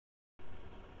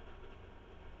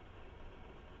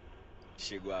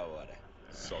Chegou a hora.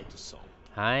 Solta o som.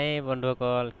 হাই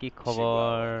বন্ধুসকল কি Chegou a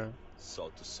খবৰ hora.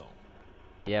 Solta o som.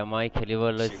 এতিয়া মই খেলিব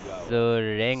Chegou a লৈছো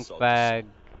hora. Rank Solta o peg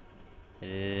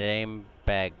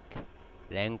som.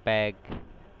 Rank peg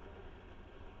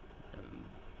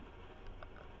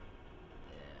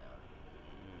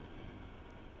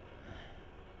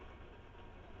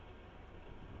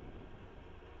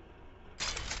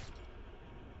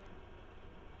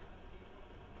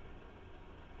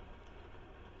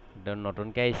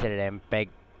নতুনকে আহিছে ৰেম্পেগ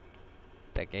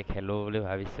তাকে খেলো বুলি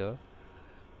ভাবিছো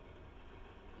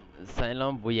চাই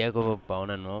লওঁ বুঢ়িয়া কৰিব পাওঁ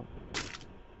নে নোৱাৰো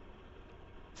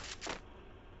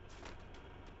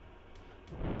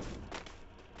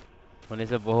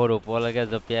শুনিছো বহুত ওপৰলৈকে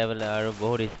জঁপিয়াই বোলে আৰু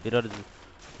বহুত স্পীডত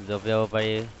জঁপিয়াব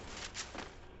পাৰি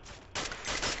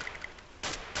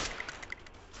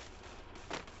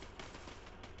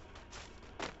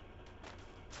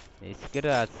इसके तो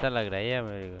अच्छा लग रहा है यार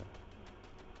मेरे को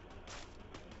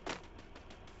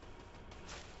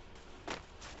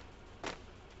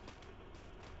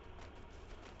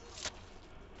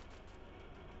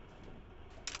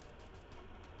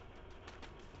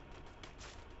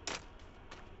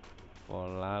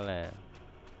পলালে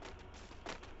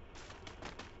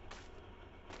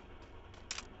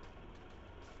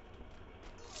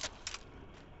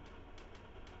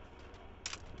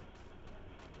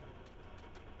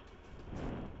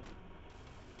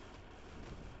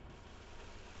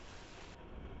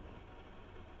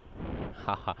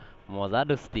হাহা মজা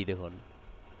দুস্তি দেখোন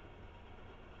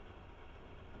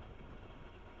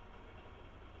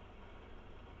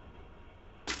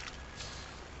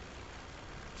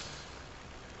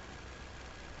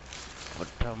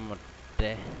প্ৰথমতে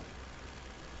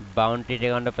বাউন্ডাৰী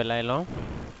টেকনটো পেলাই লওঁ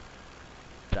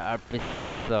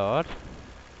তাৰপিছত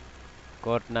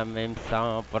ক'ত নামিম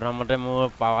চাওঁ প্ৰথমতে মোৰ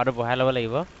পাৱাৰটো বঢ়াই ল'ব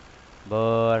লাগিব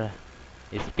বৰ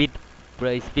স্পীড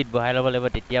পুৰা স্পীড বঢ়াই ল'ব লাগিব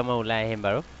তেতিয়া মই ওলাই আহিম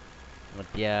বাৰু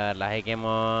এতিয়া লাহেকৈ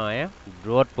মই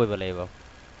দূৰত পৰিব লাগিব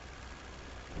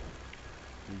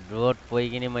দূৰত পৰি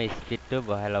কিনি মই স্পীডটো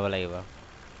বঢ়াই ল'ব লাগিব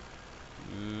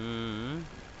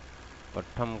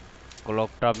প্ৰথম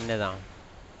ক্লক টাৱাৰ পিনে যাওঁ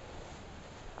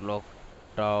ক্লক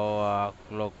টাৱাৰ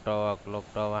ক্লক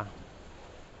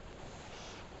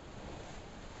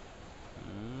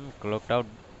টাৱাৰ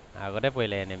আগতে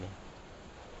পৰিলে এনেমি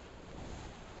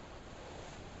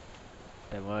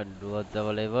মই দূৰত যাব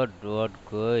লাগিব দূৰত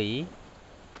গৈ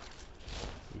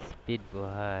স্পীড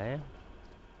বঢ়াই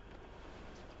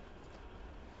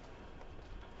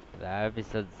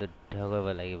তাৰপিছত যুদ্ধ কৰিব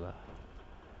লাগিব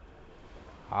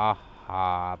আহা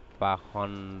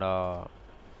পাখণ্ড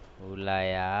ওলাই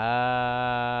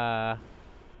আহ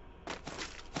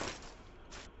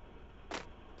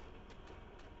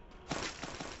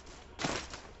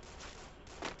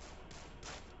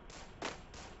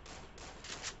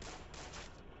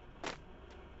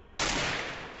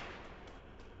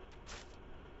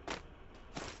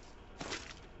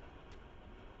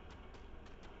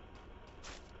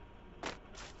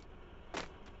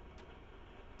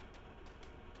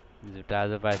জোতা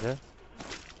এযোৰ পাইছো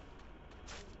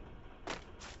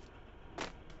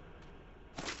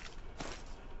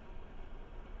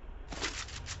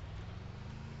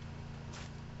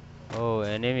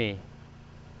এনিমি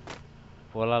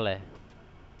পলালে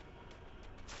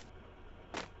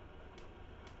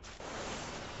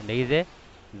দেখিছে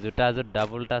জোতাযোৰ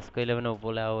ডাবল টাচ কৰিলে মানে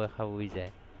ওপৰলৈ আৰু এখাপ উৰি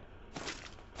যায়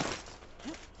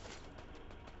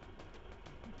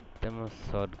এতিয়া মোৰ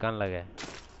শ্বটগান লাগে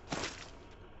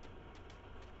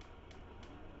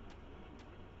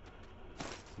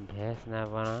ভেজ নাই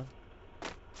পোৱা নহয়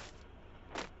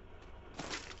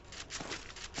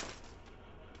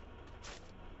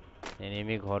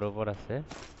এনিমি ঘৰৰ ওপৰত আছে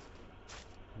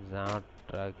যাওঁ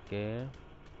তাকে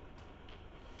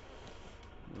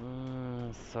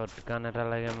শ্বটগান এটা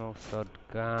লাগে মোক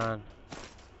শ্বটগান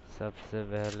सबसे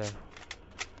पहले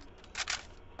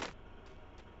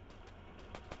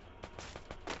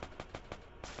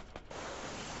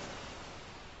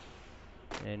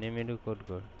এনিমিটো ক'ত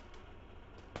গ'ল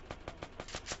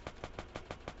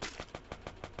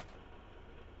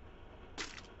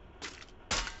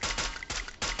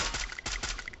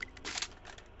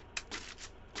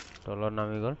তলত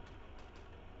নামি গ'ল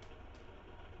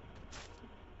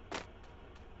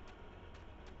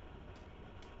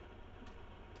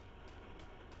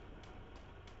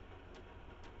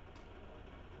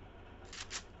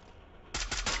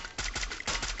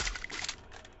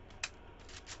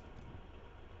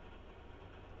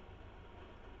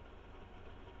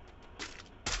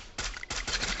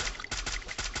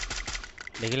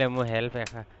দেখিলে মোৰ হেল্প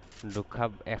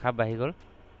এখাপ বাঢ়ি গ'ল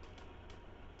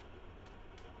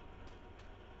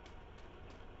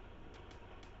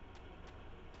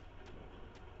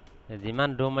যিমান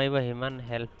দৌৰ মাৰিব সিমান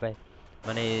হেল্থ পায়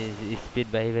মানে স্পীড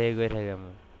বাঢ়ি বাঢ়ি গৈ থাকে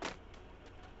মোৰ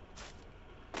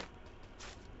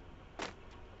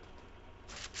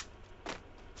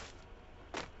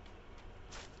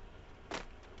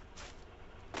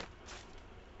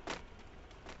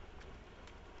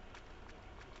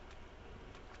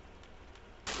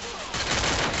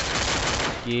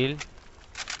किल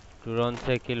तुरंत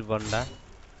से किल बंदा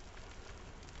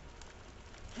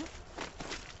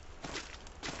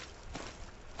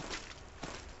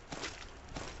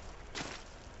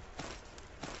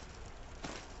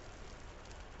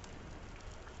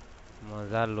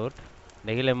मजा लूट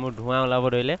देखिले मोर धुआं ओलाब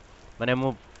धरिले माने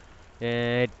मोर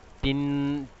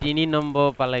তিনি নম্বৰ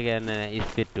পালেগে নে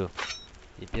স্পীডটো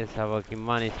এতিয়া চাব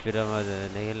কিমান স্পীডৰ মাজে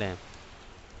দেখিলে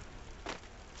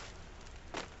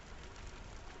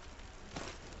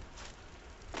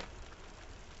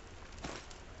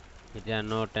এতিয়া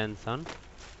নো টেনশন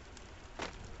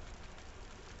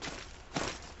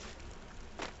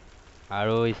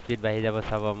আৰু স্পীড বাঢ়ি যাব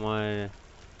চাব মই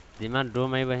যিমান দৌৰ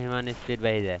মাৰিব সিমান স্পীড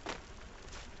বাঢ়ি যায়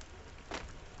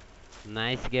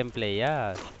নাইস গেম প্লে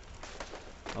ইয়াস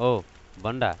ও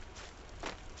বন্দা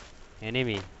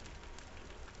এনিমি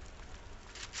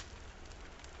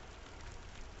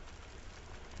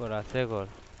ক'ত আছে ক'ত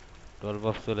টল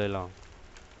বক্সটো লৈ লওঁ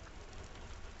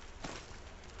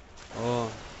ও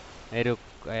এইটো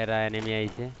এটা এনিমি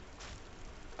আহিছে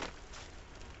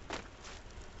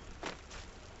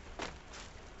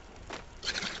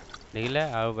দেখিলে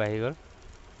আৰু বাঢ়ি গ'ল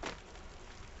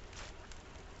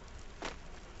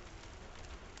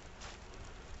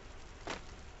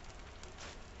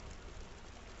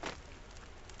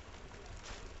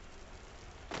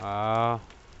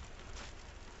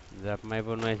জাপ মাৰিব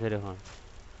নোৱাৰিছে দেখোন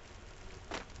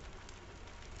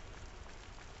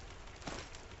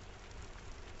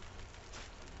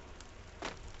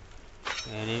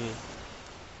এনিমি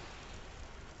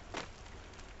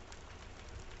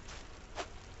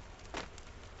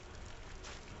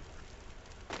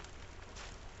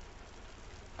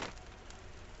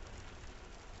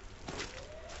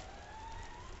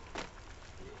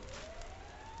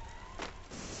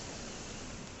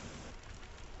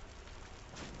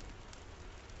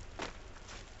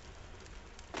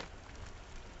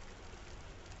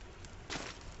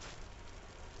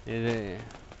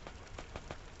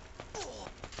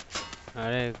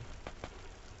আৰে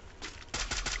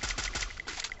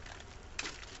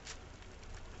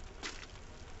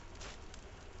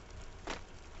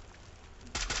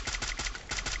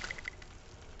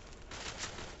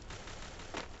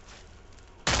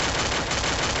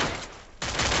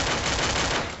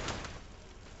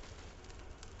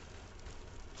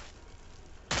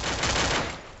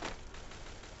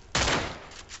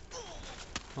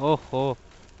ওহো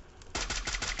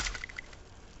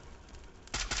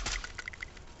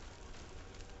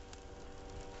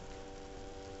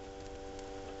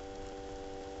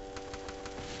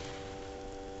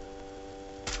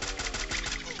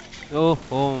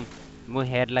ওহো মোৰ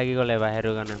হেড লাগি গ'ল এবাৰ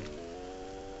সেইটো কাৰণে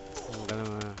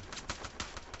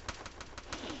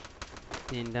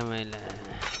তিনিটা মাৰিলে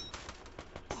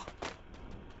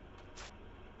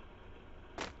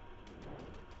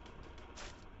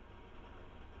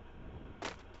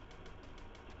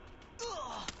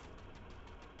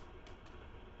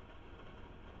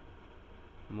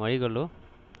মৰি গ'লো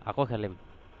আকৌ খেলিম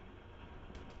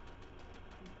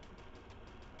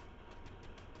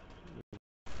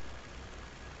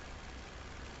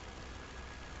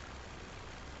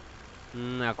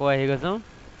আকৌ আহি গৈছো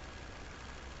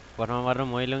প্ৰথমবাৰটো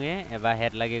মৰিলোঙে এবাৰ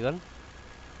হেড লাগি গ'ল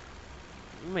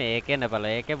একে নাপালো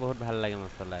একে বহুত ভাল লাগে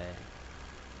মোৰ চলাই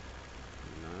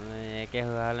একে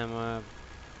হোৱা হ'লে মই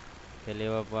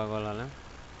খেলিব পৰা গ'ল হ'লে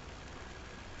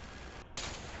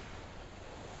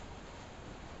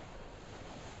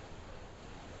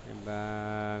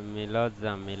এবাৰ মিলত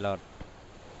যাম মিলত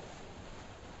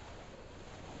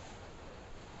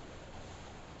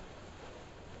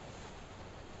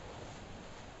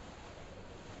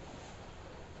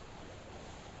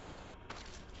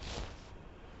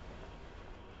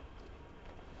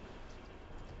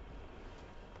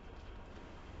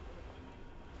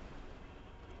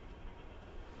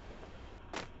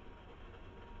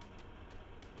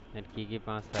কি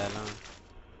পাঁচ চাই লওঁ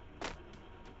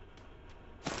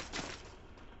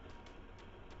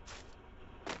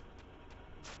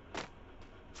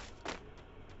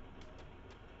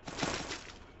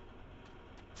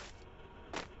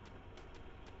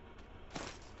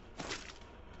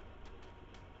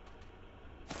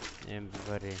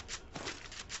everybody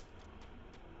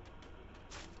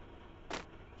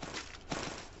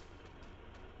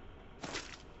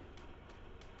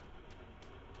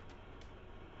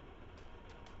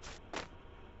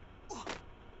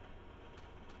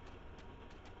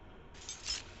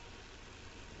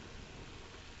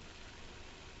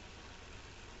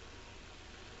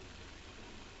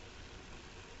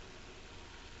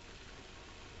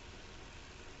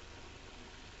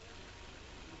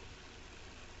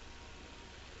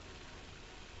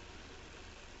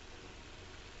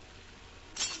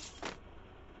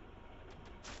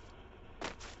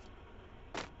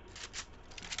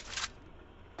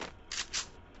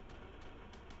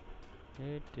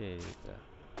তেৰিকা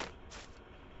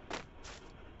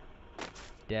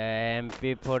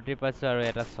MP40 পাইছোঁ আৰু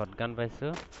এটা শ্বটগান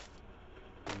পাইছোঁ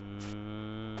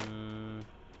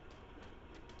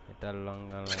এটা লং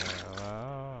গান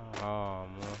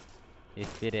মোৰ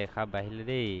স্পীড এখাপ বাঢ়িলে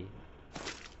দেই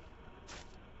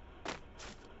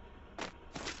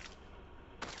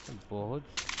বহুত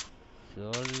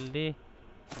জলদি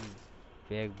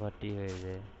বেগ ভৰ্তি হৈ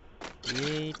যায়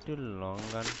এইটো লং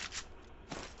গান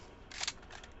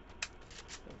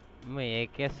মই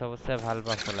একে চবচে ভাল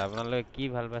পাওঁ চলাই আপোনালোকে কি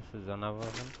ভাল পাইছে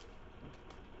জনাবচোন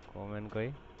কমেণ্ট কৰি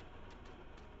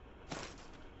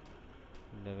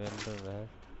লেভেলটো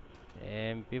বেষ্ট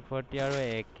MP40 আৰু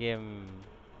একে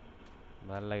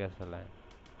ভাল লাগে চলাই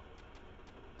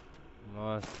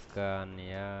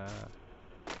মস্কানিয়া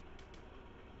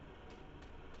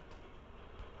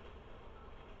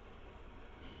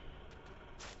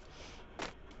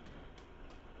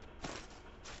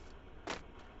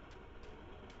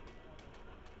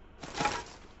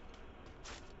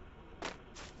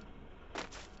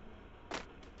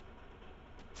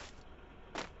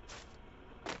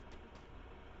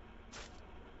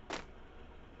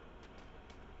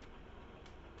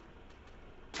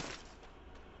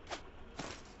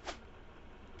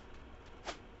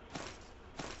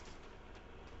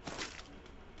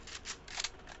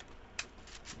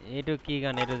এইটো কি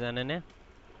গান এইটো জানেনে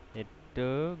এইটো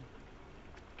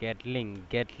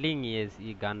গেটলিং ইয়েছ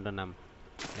ই গানটোৰ নাম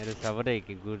এইটো চাব দেই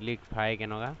কি গুৰলিক ফ্ৰাই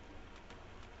কেনেকুৱা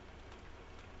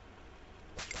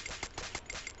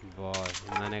বছ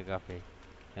ইমানে কাফি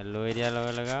লৈ দিয়াৰ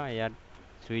লগে লগে ইয়াত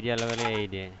চুই দিয়াৰ লগে লগে এৰি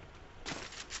দিয়ে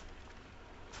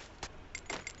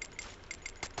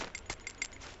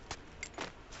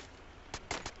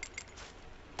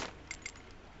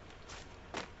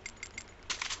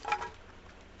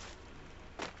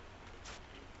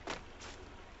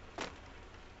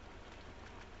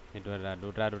সেইটো এটা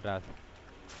দুটা আছে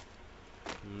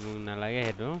মোক নালাগে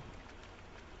সেইটো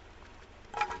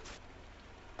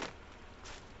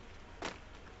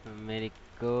मेरे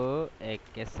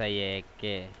एके चाहिए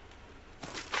एके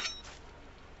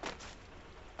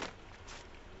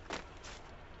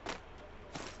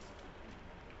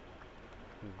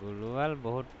ग्लोवाल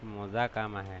बहुत मजा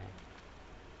काम है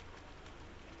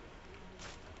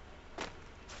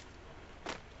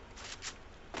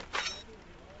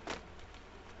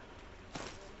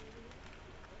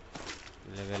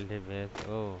लेवल थी बेस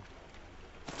ओ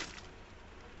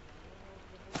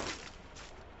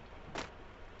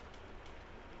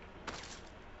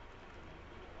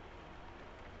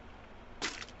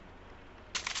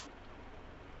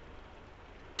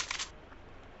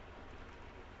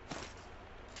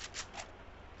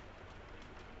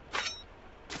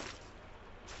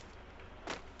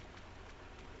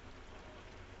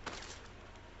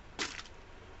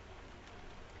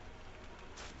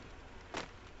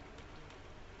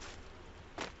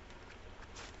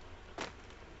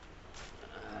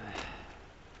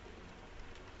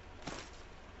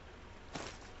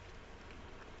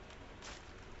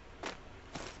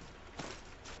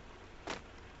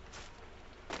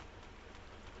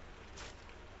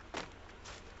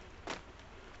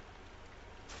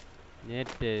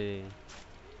नेटे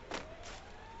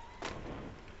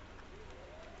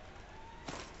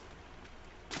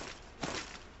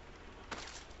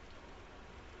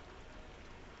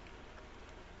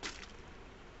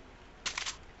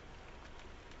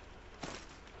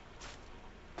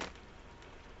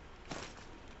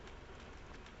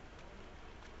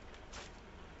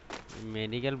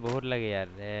मेडिकल बहुत लगे यार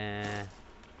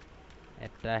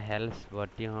এটা হেলথ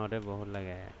ভৰ্তি হওঁতে বহুত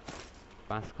লাগে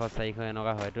 500 400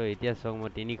 এনেকুৱা হয়তো এতিয়া চক মই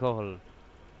 300 হ'ল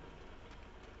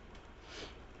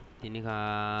 300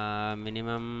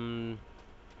 মিনিমাম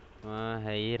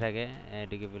হেৰি থাকে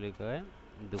এইটো কি বুলি কয়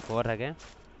 200 থাকে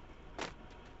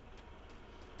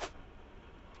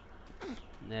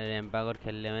ৰেম্পাগত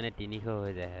খেলিলে মানে 300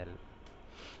 হৈ যায় হেল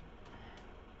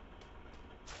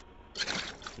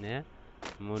নে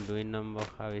মোৰ 2 নম্বৰ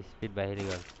খাব স্পীড বাঢ়ি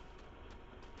গ'ল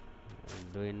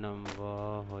 2 নম্বৰ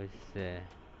হৈছে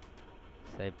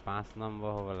 5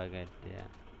 নম্বৰ হ'ব লাগে এতিয়া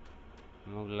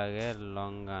মোক লাগে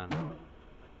লং গান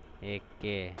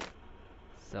एके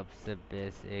सबसे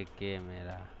बेस्ट एके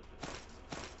मेरा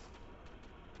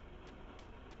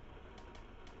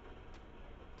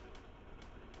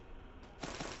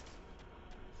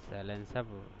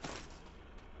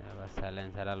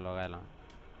साइलेंसर लगा लो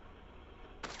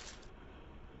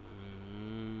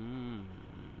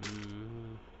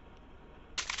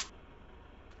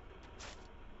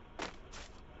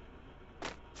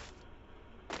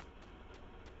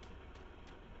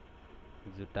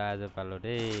জোতা এযোৰ পালো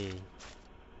দেই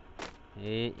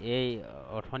এই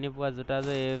অথনি পোৱা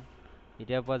জোতাযোৰ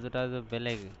এতিয়া পোৱা জোতাযোৰ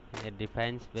বেলেগ,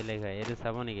 ডিফাৰেঞ্চ বেলেগ হয়। এইটো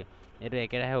চাব নেকি? এইটো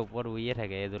একেৰাহে ওপৰত উৰিয়ে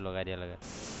থাকে এইযোৰ লগাই দিয়াৰ লগে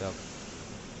চব।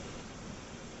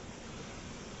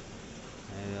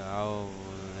 আৰু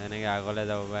এনেকৈ আগলৈ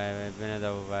যাব পাৰে, এইপিনে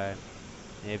যাব পাৰে,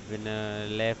 এইপিনে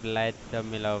লেফ্ট ৰাইট চব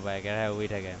মিলাব পাৰে, একেৰাহে উৰি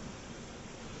থাকে।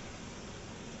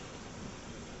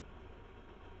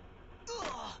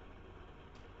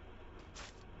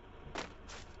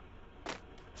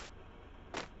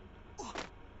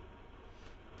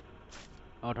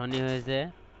 অথনি হৈছে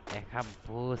এখাপ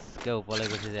ভোজকৈ ওপৰলৈ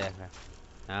গুচি যায় এখাপ।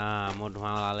 মোৰ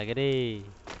ধোঁৱা ওলালেগৈ দেই।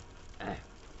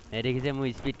 এই দেখিছে মোৰ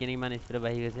স্পীড কিমান স্পীডত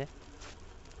বাঢ়ি গৈছে।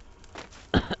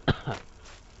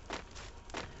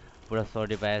 পুৰা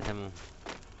চৰ্দি পাই আছে মোৰ।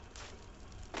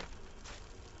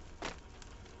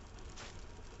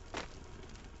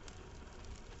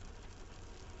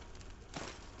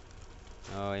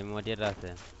 ইমতি এটা আছে।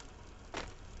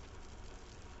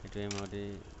 এইটো ইমতি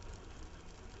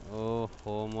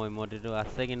মোৰ ইমতিটো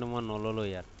আছে কিন্তু মই নল'লোঁ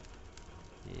ইয়াত।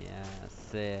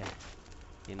 আছে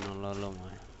কিন্তু নল'লোঁ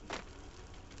মই।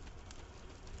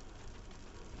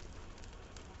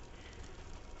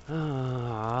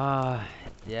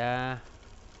 এতিয়া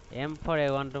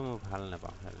M4A1টো মই ভাল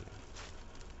নাপাওঁ খেলি।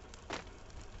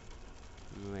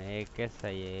 একে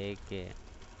चाहिए एके।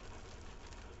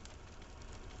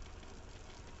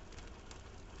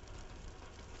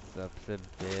 सबसे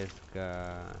बेस्ट का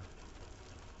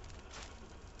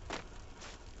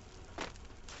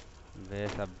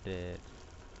बेस्ट अपडेट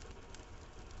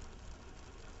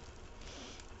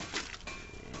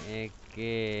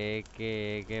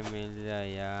एके मिल जाए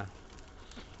यार।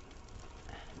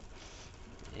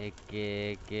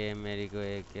 एके मेरे को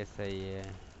एके सही है।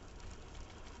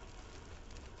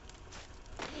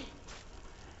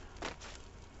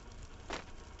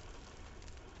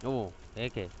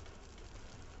 एके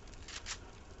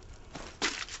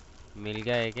मिल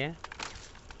गया एके।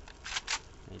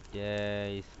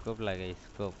 स्कोप लगे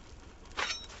स्कोप।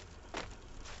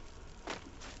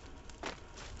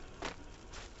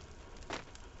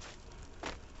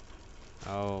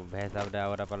 भैंस अब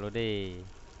डावरा पालो दे।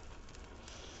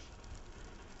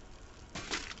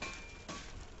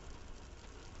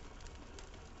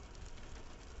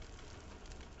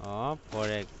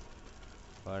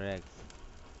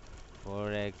 Four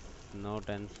x no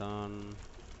tension.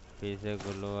 पीछे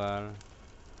ग्लोअर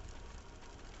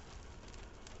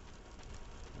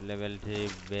लेवल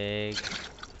 3 बैग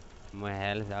मैं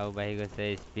हेल्थ आउ बाही गए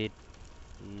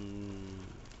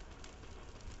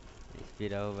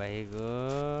स्पीड आउ बाही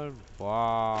गल।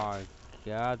 वाह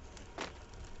क्या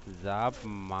जाप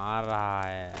मार रहा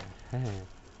है।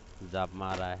 जाप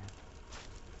मार रहा है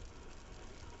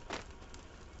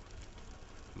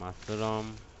माशरूम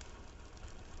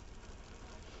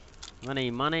माने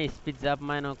इमाने स्पीड जाप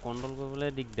मारे न कंट्रोल কৰিবলৈ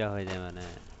দিগদাৰ হৈ যায় মানে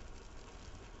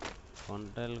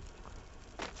কন্ট্रोल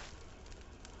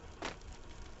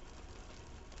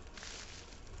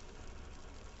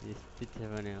স্পীড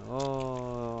মানে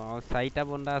আৰু চাৰিটা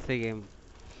বন্দা আছে গেম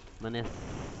মানে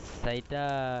চাৰিটা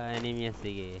এনিমি আছে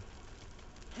গে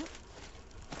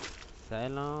চাই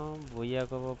লওঁ বইয়া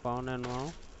কৰিব পাওঁ নে নোৱাৰো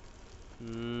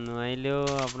নোৱাৰিলেও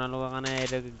আপোনালোকৰ কাৰণে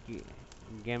এইটো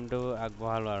গেমটো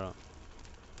আগবঢ়ালো আৰু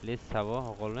প্লিজ চাব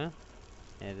সকলোৱে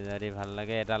যদি ভাল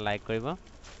লাগে এটা লাইক কৰিব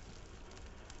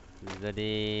যদি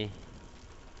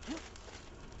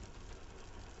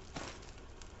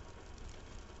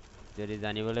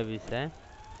জানিবলৈ বিচাৰে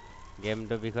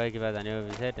গেমটোৰ বিষয়ে কিবা জানিব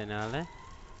বিচাৰে তেনেহলে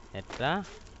এটা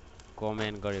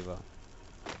কমেন্ট কৰিব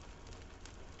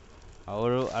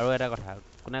আৰু এটা কথা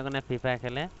কোনে কোনে ফ্ৰী ফায়াৰ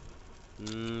খেলে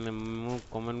মোক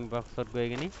কমেন্ট বক্সত গৈ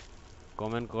কিনি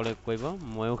কমেন্ট কৰিব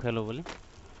ময়ো খেলো বুলি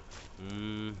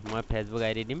মই ফেসবুক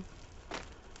আইডি দিম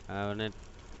মানে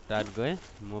তাত গৈ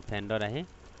মোৰ ফ্ৰেণ্ডত আহি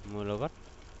মোৰ লগত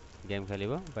গেম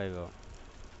খেলিব পাৰিব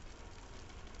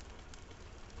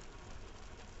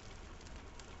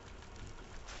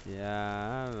या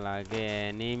लागे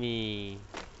एनिमी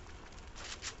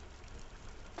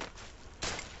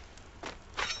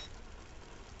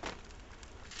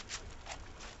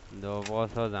 2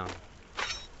 বছৰ যাম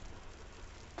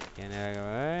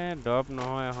কেনেকৈ ডপ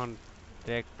নহয় এখন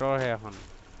ট্ৰেক্টৰ হে এখন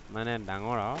মানে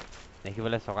ডাঙৰ আৰু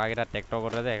দেখিবলৈ চকাকেইটা ট্ৰেক্টৰ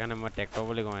কৰে যে সেইকাৰণে মই ট্ৰেক্টৰ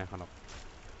বুলি কওঁ এখনক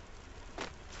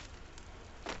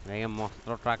এনেকৈ মস্ত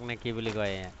ট্ৰাক নে কি বুলি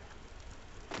কয়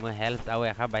মোৰ হেল্থ আৰু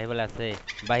এখা বাঢ়িবলৈ আছে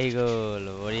বাঢ়ি গ'ল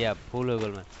বঢ়িয়া ফুল হৈ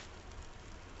গ'ল মানে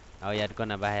আৰু ইয়াতকৈ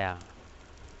নাবাঢ়ে আৰু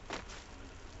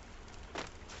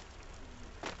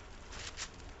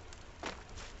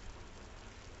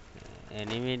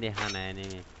এনিমি দেখা নাই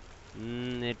এনিমি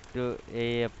এইটো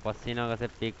এই পশ্চিমক আছে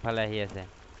পিক ফালে আহি আছে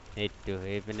এইটো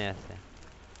এইপিনে আছে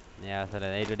এয়া আচলতে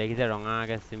এইটো দেখিছে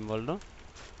ৰঙাকৈ চিম্বলটো,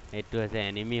 এইটো হৈছে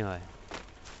এনিমি হয়,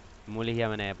 মোৰ লিখীয়া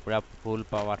মানে পুৰা ফুল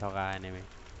পাৱাৰ থকা এনিমি।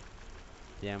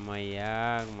 এতিয়া মই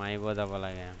ইয়াক মাৰিব যাব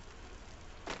লাগে।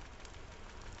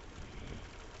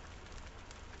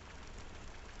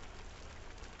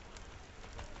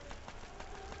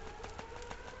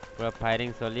 পুৰা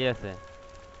ফায়াৰিং চলি আছে।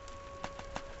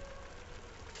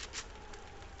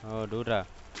 দুটা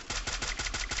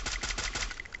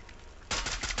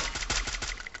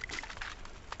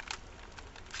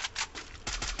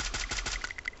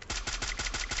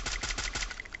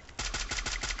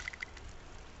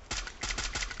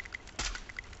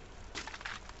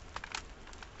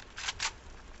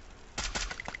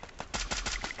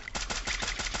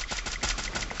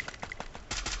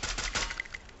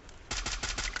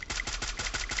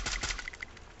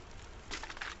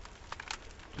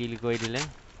কিল কৰি দিলে।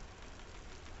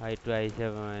 এইটো আহিছে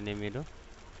এনিমিটো।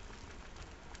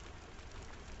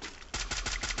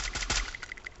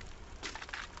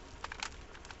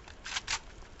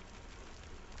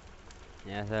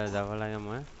 ইয়াৰ যাব লাগে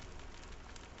মই।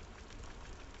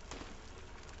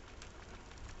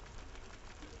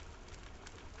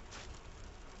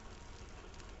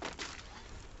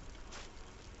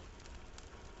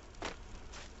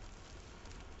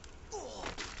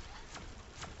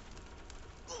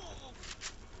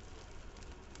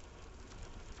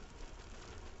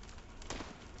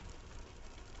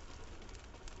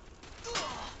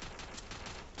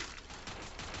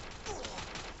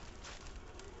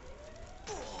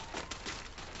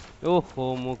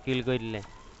 মোক কিল কৰি দিলে।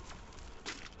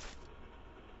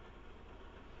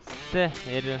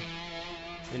 এইটো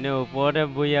এনে ওপৰতে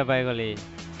বহিয়া পাই গ'লি।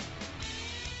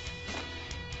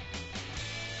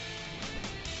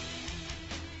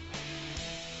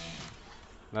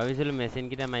 ভাবিছিলোঁ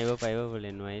মেচিনকেইটা মাৰিব পাৰিব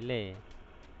বুলি, নোৱাৰিলে।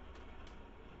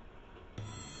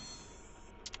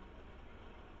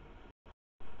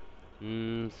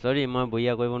 চৰি মই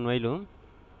বহিয়া কৰিব নোৱাৰিলোঁ।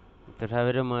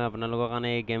 তথাপিতো মই আপোনালোকৰ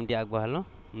কাৰণে এই গেমটি আগবঢ়ালোঁ,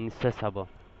 নিশ্চয় চাব।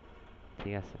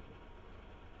 ঠিক আছে,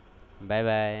 বাই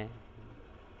বাই।